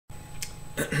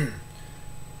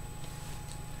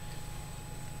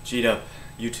G'd up,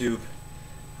 YouTube.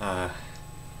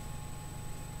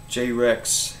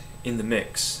 J-Rex in the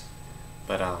mix.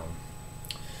 But,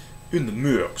 in the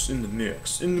mix.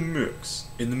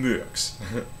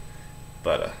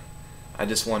 But, I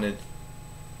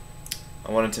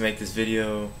wanted to make this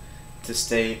video to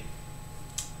state,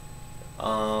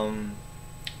 from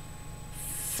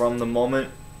the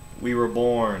moment we were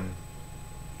born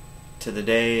to the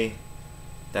day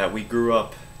that we grew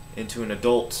up into an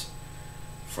adult,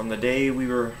 from the day we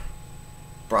were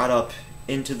brought up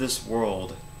into this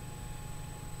world,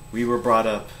 we were brought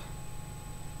up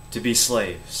to be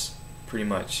slaves, pretty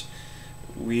much.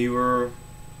 We were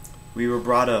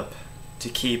brought up to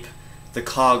keep the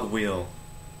cogwheel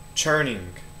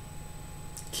churning,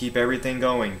 keep everything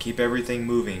going, keep everything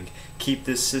moving, keep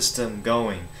this system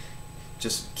going,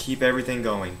 just keep everything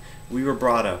going. We were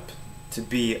brought up to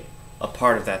be a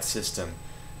part of that system,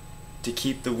 to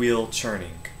keep the wheel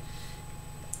churning.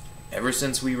 Ever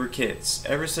since we were kids,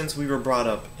 ever since we were brought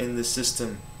up in the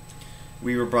system,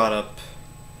 we were brought up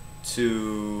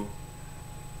to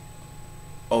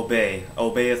obey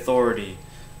authority,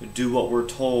 do what we're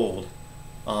told,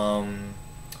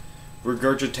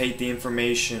 regurgitate the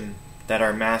information that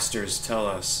our masters tell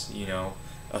us,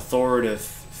 authoritative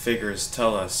figures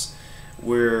tell us.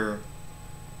 We're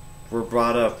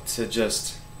brought up to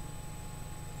just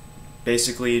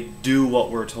basically do what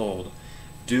we're told.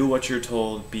 Do what you're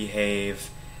told,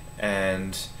 behave,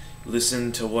 and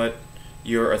listen to what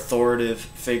your authoritative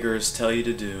figures tell you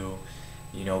to do.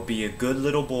 Be a good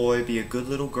little boy, be a good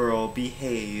little girl,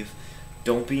 behave,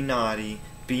 don't be naughty,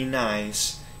 be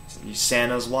nice.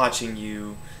 Santa's watching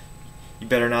you. You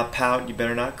better not pout, you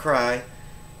better not cry.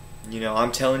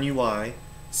 I'm telling you why.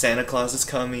 Santa Claus is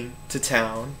coming to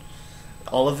town.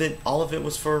 All of it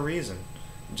was for a reason.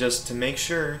 Just to make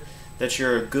sure that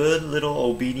you're a good little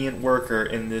obedient worker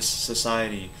in this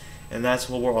society. And that's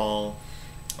what we're all,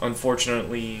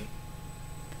 unfortunately,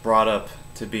 brought up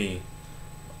to be.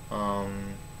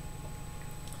 And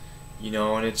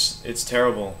it's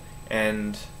terrible.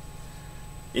 And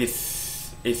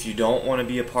if you don't want to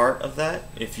be a part of that,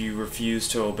 if you refuse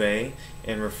to obey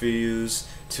and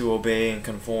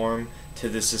conform to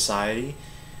this society,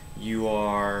 you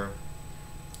are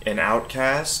an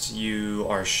outcast, you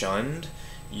are shunned,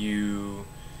 you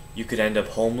could end up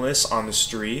homeless on the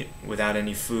street without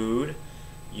any food,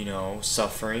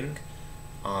 suffering.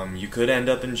 You could end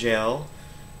up in jail,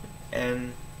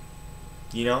 and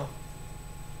yeah,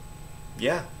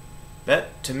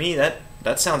 to me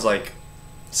that sounds like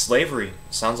slavery.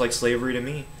 Sounds like slavery to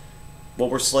me. What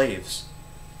were slaves?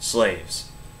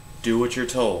 Slaves. Do what you're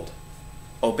told.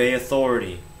 Obey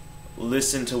authority.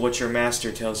 Listen to what your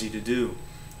master tells you to do.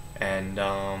 And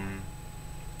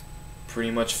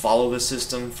pretty much follow the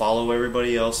system, follow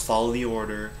everybody else, follow the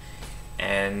order.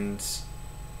 And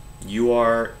you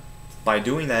are, by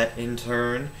doing that, in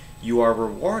turn, you are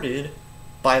rewarded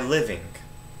by living.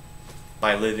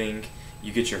 By living,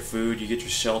 you get your food, you get your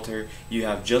shelter, you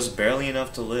have just barely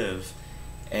enough to live,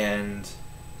 and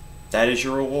that is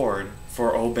your reward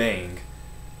for obeying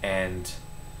and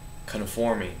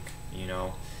conforming,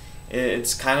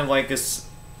 It's kind of like it's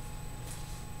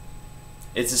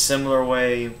a similar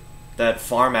way that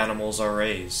farm animals are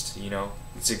raised,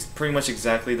 It's pretty much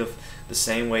exactly the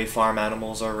same way farm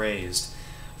animals are raised.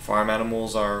 Farm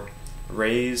animals are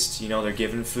raised, they're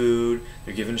given food,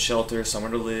 they're given shelter,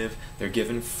 somewhere to live, they're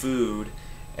given food,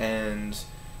 and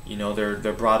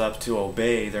they're brought up to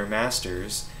obey their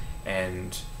masters.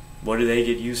 And what do they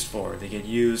get used for? They get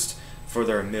used for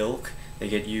their milk, they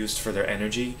get used for their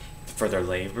energy, for their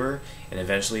labor, and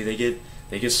eventually they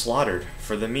get slaughtered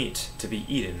for the meat to be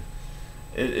eaten.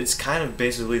 It's kind of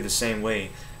basically the same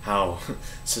way how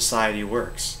society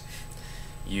works.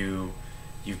 You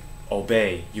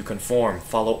obey, you conform,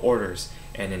 follow orders,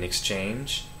 and in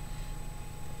exchange,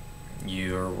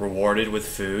 you're rewarded with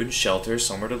food, shelter,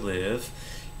 somewhere to live.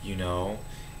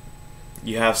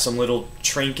 You have some little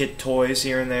trinket toys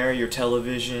here and there, your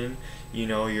television,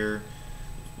 your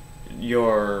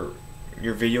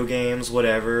video games,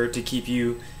 whatever, to keep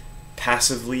you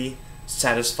passively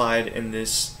satisfied in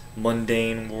this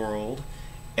mundane world.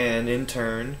 And in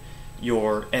turn,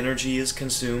 your energy is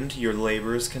consumed, your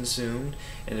labor is consumed,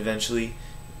 and eventually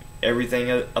everything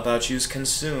about you is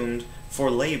consumed for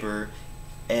labor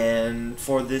and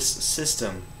for this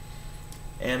system.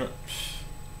 And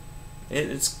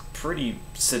it's pretty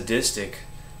sadistic.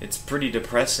 It's pretty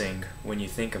depressing when you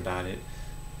think about it.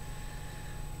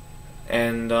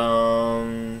 And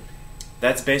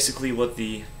that's basically what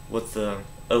the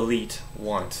elite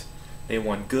want. They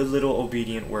want good little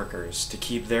obedient workers to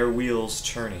keep their wheels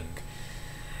churning.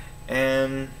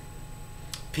 And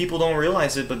people don't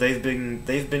realize it, but they've been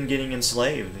getting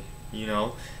enslaved. You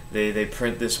know, they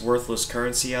print this worthless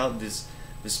currency out, this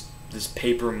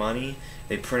paper money.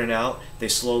 They print it out. They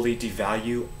slowly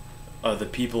devalue the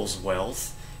people's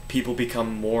wealth. People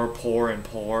become more poor and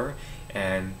poor,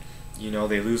 and you know,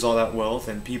 they lose all that wealth,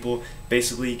 and people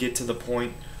basically get to the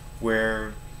point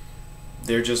where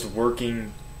they're just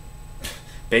working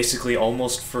basically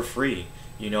almost for free.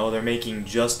 You know, they're making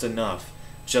just enough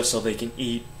just so they can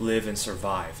eat, live, and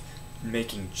survive.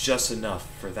 Making just enough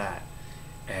for that.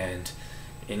 And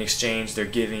in exchange, they're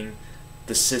giving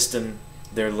the system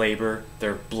their labor,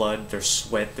 their blood, their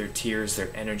sweat, their tears,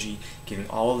 their energy, giving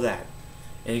all of that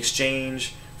in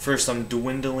exchange for some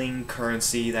dwindling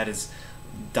currency that is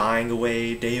dying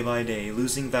away day by day,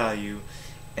 losing value,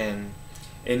 and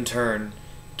in turn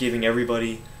giving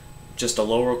everybody just a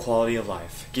lower quality of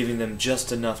life, giving them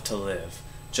just enough to live,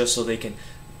 just so they can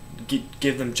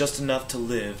give them just enough to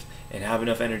live and have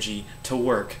enough energy to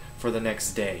work for the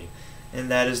next day. And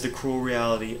that is the cruel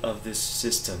reality of this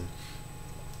system.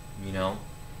 You know,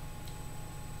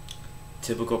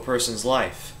 typical person's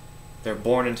life. They're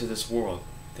born into this world.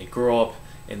 They grow up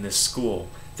in this school.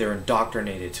 They're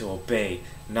indoctrinated to obey,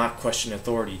 not question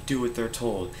authority, do what they're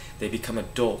told. They become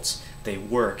adults. They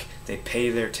work. They pay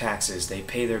their taxes. They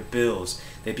pay their bills.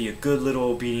 They be a good little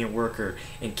obedient worker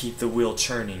and keep the wheel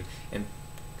churning and,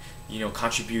 you know,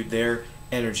 contribute their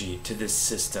energy to this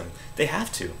system. They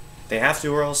have to. They have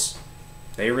to, or else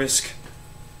they risk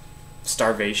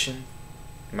starvation,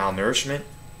 malnourishment,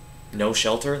 no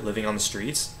shelter, living on the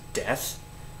streets, death.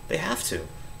 They have to.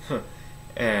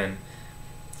 And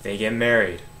they get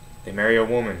married. They marry a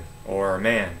woman or a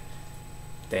man.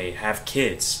 They have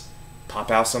kids. Pop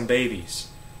out some babies.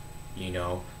 You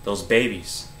know, those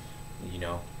babies, you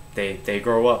know, they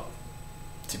grow up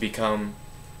to become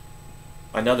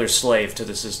another slave to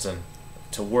the system,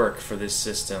 to work for this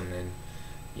system, and,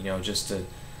 you know, just to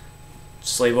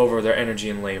slave over their energy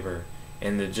and labor.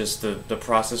 And the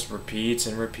process repeats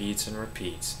and repeats and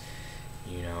repeats.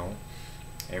 You know,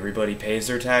 everybody pays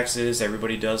their taxes,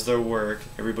 everybody does their work,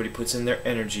 everybody puts in their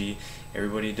energy,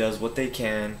 everybody does what they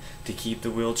can to keep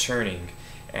the wheel churning,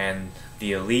 and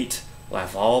the elite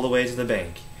laugh all the way to the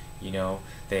bank. You know,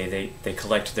 they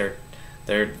collect the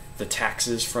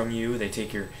taxes from you, they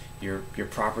take your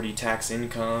property tax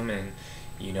income, and,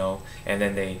 you know, and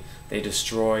then they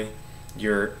destroy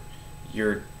your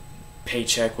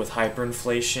paycheck with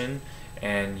hyperinflation,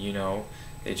 and, you know,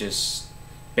 they just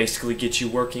basically get you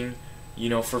working, you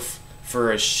know,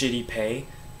 for a shitty pay.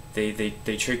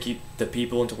 They trick the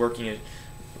people into working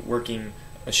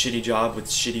a shitty job with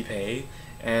shitty pay,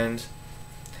 and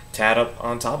to add up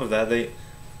on top of that,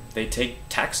 they take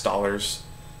tax dollars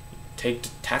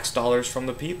from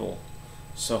the people.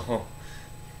 So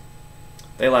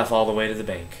they laugh all the way to the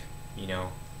bank, you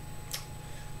know.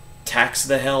 Tax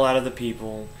the hell out of the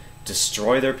people,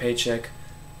 destroy their paycheck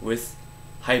with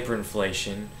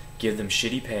hyperinflation, give them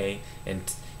shitty pay,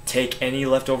 and take any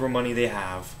leftover money they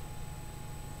have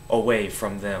away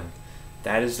from them.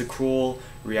 That is the cruel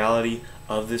reality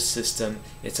of this system.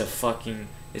 It's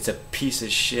a piece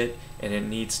of shit, and it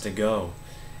needs to go.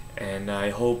 And I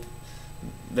hope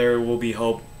there will be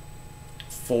hope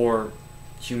for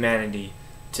humanity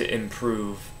to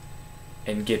improve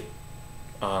and get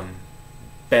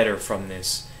better from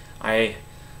this. I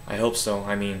hope so.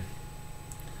 I mean,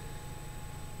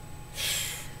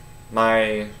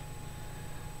 a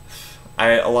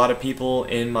lot of people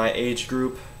in my age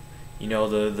group, you know,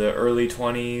 the early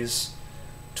 20s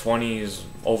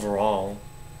overall,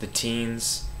 the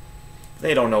teens,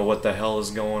 they don't know what the hell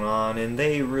is going on, and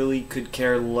they really could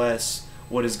care less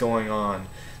what is going on.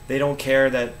 They don't care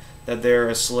that they're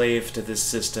a slave to this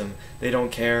system. They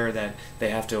don't care that they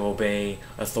have to obey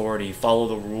authority, follow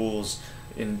the rules,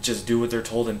 and just do what they're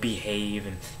told and behave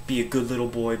and be a good little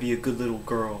boy, be a good little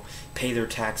girl, pay their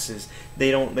taxes.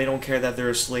 They don't care that they're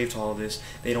a slave to all this.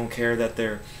 They don't care that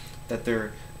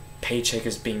their paycheck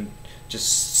is being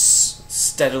just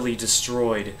steadily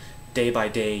destroyed day by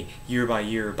day, year by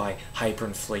year by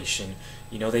hyperinflation.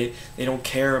 You know, they don't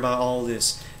care about all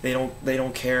this. They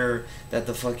don't care that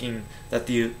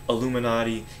the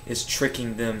Illuminati is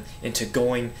tricking them into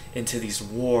going into these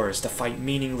wars, to fight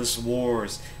meaningless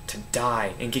wars, to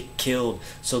die and get killed,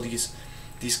 so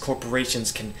these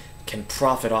corporations can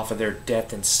profit off of their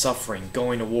death and suffering,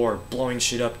 going to war, blowing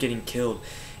shit up, getting killed.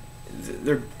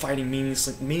 They're fighting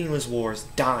meaningless wars,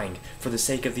 dying for the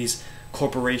sake of these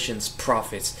corporations'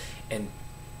 profits, and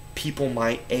people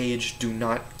my age do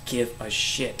not give a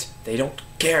shit. They don't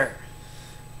care.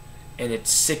 and it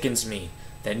sickens me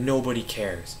that nobody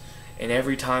cares. And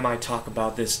every time I talk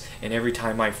about this, and every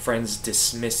time my friends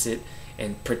dismiss it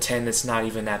and pretend it's not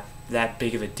even that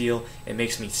big of a deal, it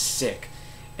makes me sick.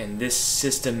 And this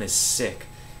system is sick,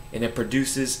 and it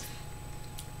produces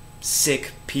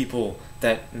sick people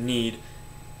that need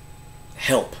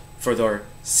help for their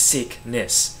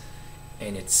sickness,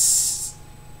 and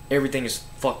everything is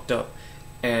fucked up.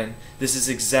 And this is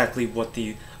exactly what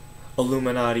the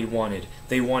Illuminati wanted.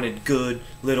 They wanted good,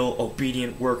 little,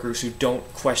 obedient workers who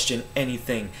don't question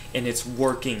anything, and it's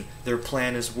working. Their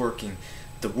plan is working.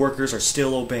 The workers are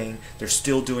still obeying, they're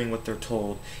still doing what they're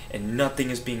told, and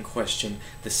nothing is being questioned.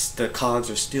 The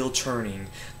cogs are still churning,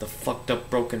 the fucked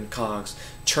up broken cogs,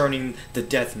 churning the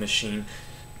death machine.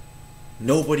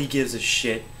 Nobody gives a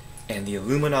shit, and the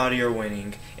Illuminati are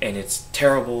winning, and it's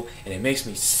terrible, and it makes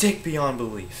me sick beyond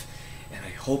belief. And I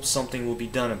hope something will be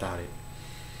done about it.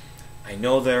 I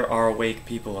know there are awake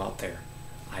people out there.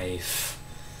 I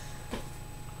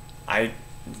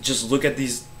just look at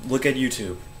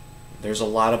YouTube. There's a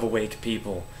lot of awake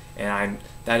people, and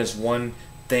that is one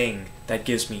thing that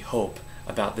gives me hope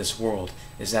about this world,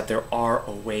 is that there are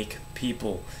awake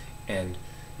people, and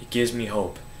it gives me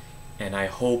hope. And I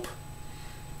hope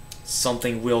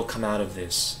something will come out of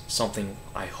this.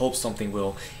 I hope something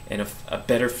will, and a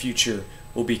better future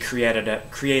will be created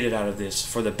out of this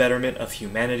for the betterment of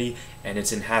humanity and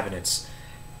its inhabitants.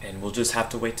 And we'll just have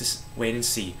to wait and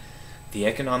see. The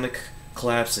economic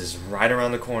collapse is right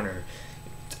around the corner.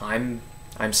 I'm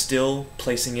still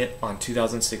placing it on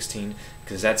 2016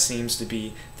 because that seems to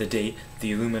be the date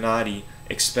the Illuminati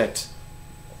expect,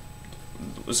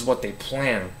 is what they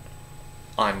plan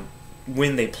on,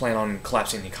 when they plan on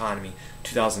collapsing the economy,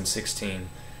 2016.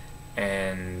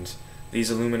 And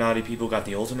these Illuminati people got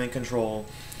the ultimate control.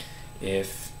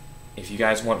 If you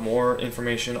guys want more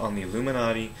information on the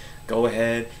Illuminati, go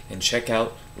ahead and check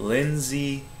out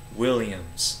Lindsay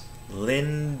Williams.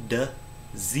 Linda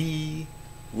Z.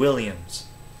 Williams.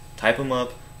 Type him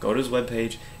up, go to his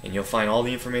webpage, and you'll find all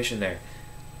the information there.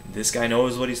 This guy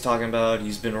knows what he's talking about.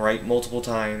 He's been right multiple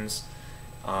times.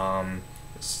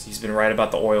 He's been right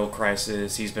about the oil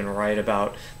crisis. He's been right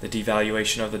about the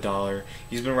devaluation of the dollar.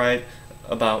 He's been right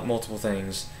about multiple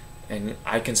things, and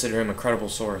I consider him a credible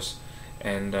source.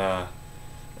 And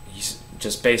he's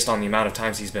just based on the amount of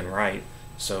times he's been right.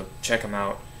 So check him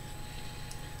out.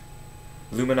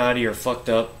 Illuminati are fucked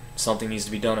up. Something needs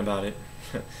to be done about it.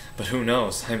 But who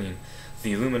knows? I mean,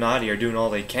 the Illuminati are doing all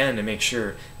they can to make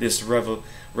sure this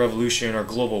revolution or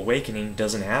global awakening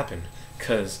doesn't happen.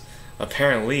 Because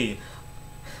apparently,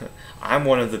 I'm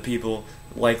one of the people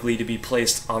likely to be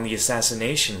placed on the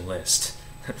assassination list.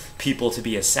 People to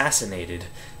be assassinated.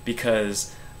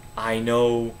 Because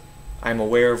I'm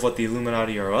aware of what the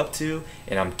Illuminati are up to,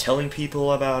 and I'm telling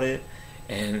people about it,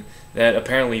 and that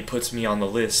apparently puts me on the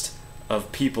list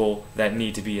of people that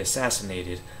need to be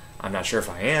assassinated. I'm not sure if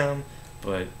I am,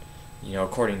 but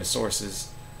according to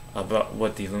sources about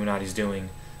what the Illuminati's doing,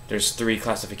 there's 3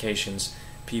 classifications: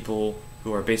 people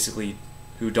who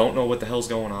don't know what the hell's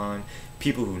going on,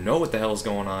 people who know what the hell's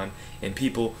going on, and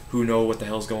people who know what the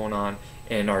hell's going on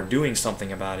and are doing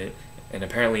something about it. And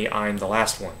apparently I'm the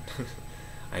last one.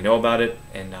 I know about it,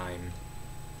 and I'm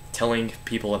telling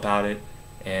people about it,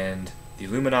 and the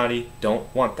Illuminati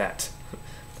don't want that.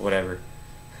 Whatever.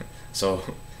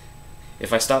 So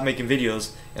if I stop making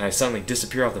videos and I suddenly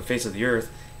disappear off the face of the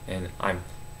earth, and I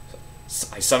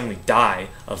suddenly die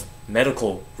of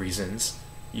medical reasons,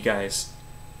 you guys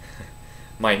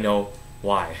might know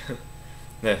why.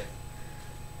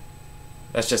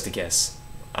 That's just a guess.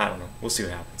 I don't know. We'll see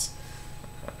what happens.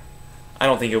 I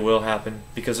don't think it will happen,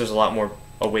 because there's a lot more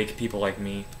awake people like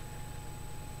me,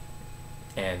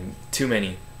 and too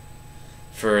many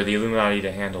for the Illuminati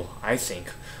to handle, I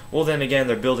think. Well, then again,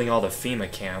 they're building all the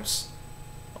FEMA camps,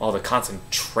 all the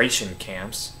concentration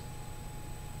camps,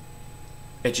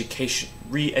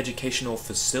 re-educational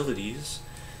facilities.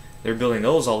 They're building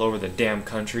those all over the damn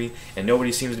country, and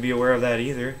nobody seems to be aware of that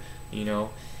either,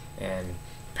 and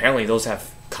apparently those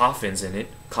have coffins in it,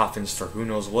 coffins for who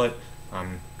knows what.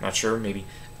 I'm not sure, maybe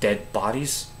dead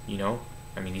bodies,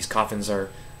 I mean, these coffins are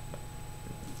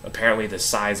apparently the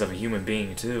size of a human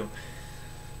being too.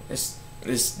 This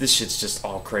shit's just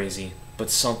all crazy, but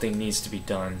something needs to be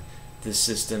done. This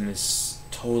system is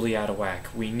totally out of whack.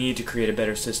 We need to create a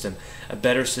better system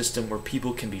where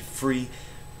people can be free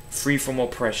from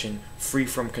oppression, free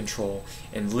from control,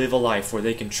 and live a life where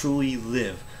they can truly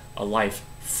live a life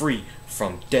free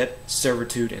from debt,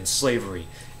 servitude, and slavery.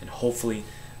 And hopefully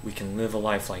we can live a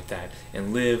life like that,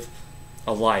 and live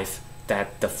a life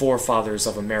that the forefathers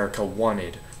of America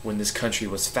wanted when this country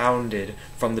was founded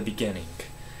from the beginning.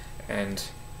 And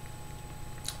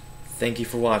thank you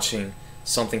for watching.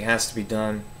 Something has to be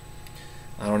done.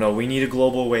 I don't know, we need a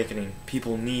global awakening.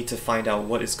 People need to find out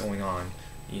what is going on.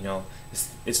 You know,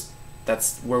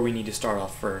 that's where we need to start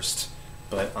off first.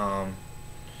 But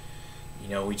you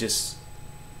know, the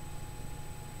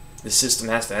system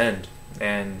has to end,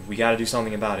 and we got to do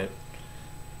something about it.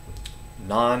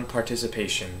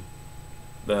 Non-participation,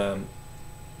 the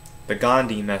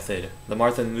Gandhi method, the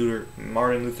Martin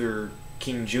Luther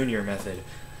King Jr. method,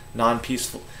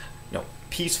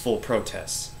 peaceful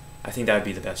protests. I think that would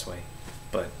be the best way.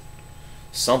 But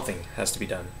something has to be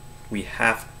done. We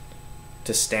have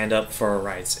to stand up for our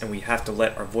rights, and we have to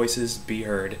let our voices be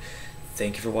heard.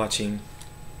 Thank you for watching.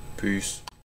 Peace.